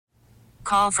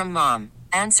Call from mom.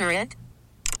 Answer it.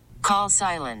 Call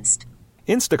silenced.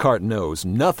 Instacart knows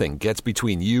nothing gets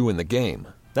between you and the game.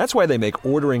 That's why they make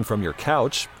ordering from your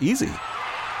couch easy.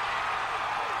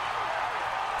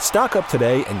 Stock up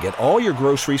today and get all your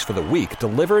groceries for the week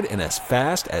delivered in as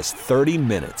fast as 30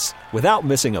 minutes without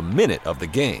missing a minute of the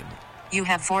game. You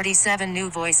have 47 new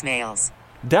voicemails.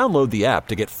 Download the app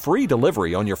to get free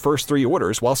delivery on your first 3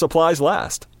 orders while supplies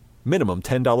last. Minimum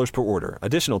 $10 per order.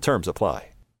 Additional terms apply.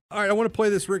 All right, I want to play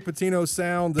this Rick Pitino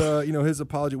sound, his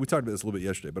apology. We talked about this a little bit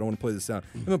yesterday, but I want to play this sound.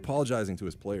 Him apologizing to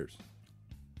his players.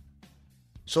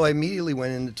 So I immediately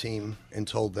went in the team and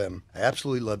told them, I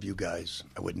absolutely love you guys.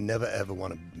 I would never, ever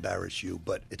want to embarrass you,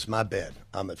 but it's my bad.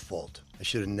 I'm at fault. I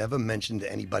should have never mentioned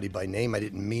anybody by name. I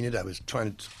didn't mean it. I was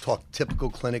trying to talk typical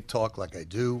clinic talk like I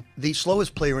do. The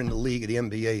slowest player in the league at the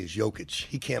NBA is Jokic.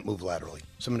 He can't move laterally.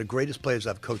 Some of the greatest players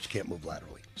I've coached can't move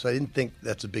laterally. So I didn't think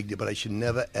that's a big deal, but I should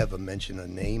never, ever mention a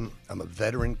name. I'm a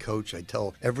veteran coach. I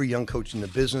tell every young coach in the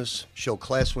business, show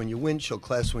class when you win, show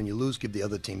class when you lose, give the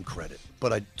other team credit.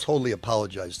 But I totally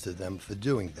apologize to them for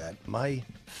doing that. My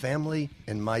family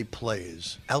and my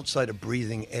players, outside of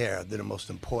breathing air, they're the most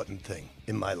important thing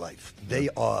in my life. They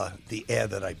are the air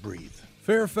that I breathe.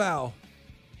 Fair foul.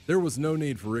 There was no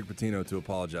need for Rick Pitino to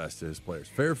apologize to his players.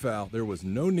 Fair foul. There was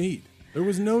no need. There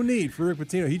was no need for Rick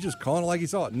Pitino. He just calling it like he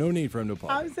saw it. No need for him to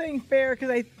apologize. I'm saying fair because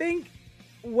I think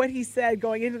what he said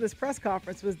going into this press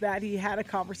conference was that he had a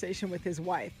conversation with his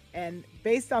wife. And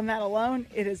based on that alone,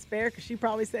 it is fair because she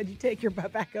probably said, you take your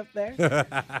butt back up there.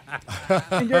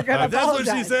 And you're going to apologize. That's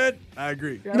what she said. I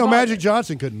agree. Magic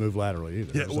Johnson couldn't move laterally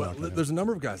either. Yeah, well, there's a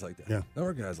number of guys like that. Yeah. A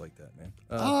number of guys like that, man.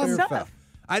 Fair foul.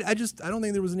 I don't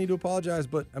think there was a need to apologize,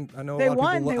 but I know a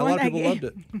lot of people loved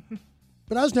it.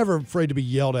 But I was never afraid to be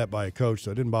yelled at by a coach,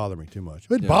 so it didn't bother me too much.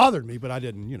 It bothered me, but I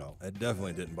didn't, It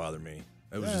definitely didn't bother me.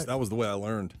 It was that was the way I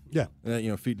learned. Yeah.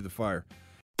 Feet to the fire.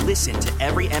 Listen to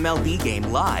every MLB game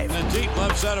live. In the deep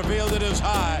left center field, it is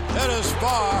high, it is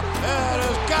far, it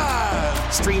is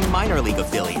gone. Stream minor league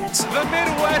affiliates. The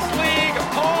Midwest League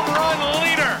home run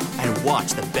leader. And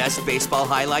watch the best baseball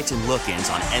highlights and look-ins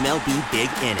on MLB Big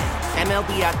Inning.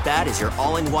 MLB At Bat is your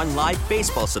all-in-one live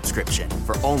baseball subscription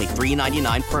for only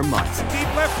 $3.99 per month.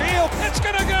 Deep left field, it's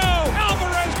gonna go.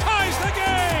 Alvarez ties the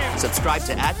game. Subscribe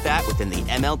to At Bat within the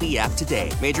MLB app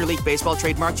today. Major League Baseball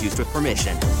trademarks used with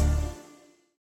permission.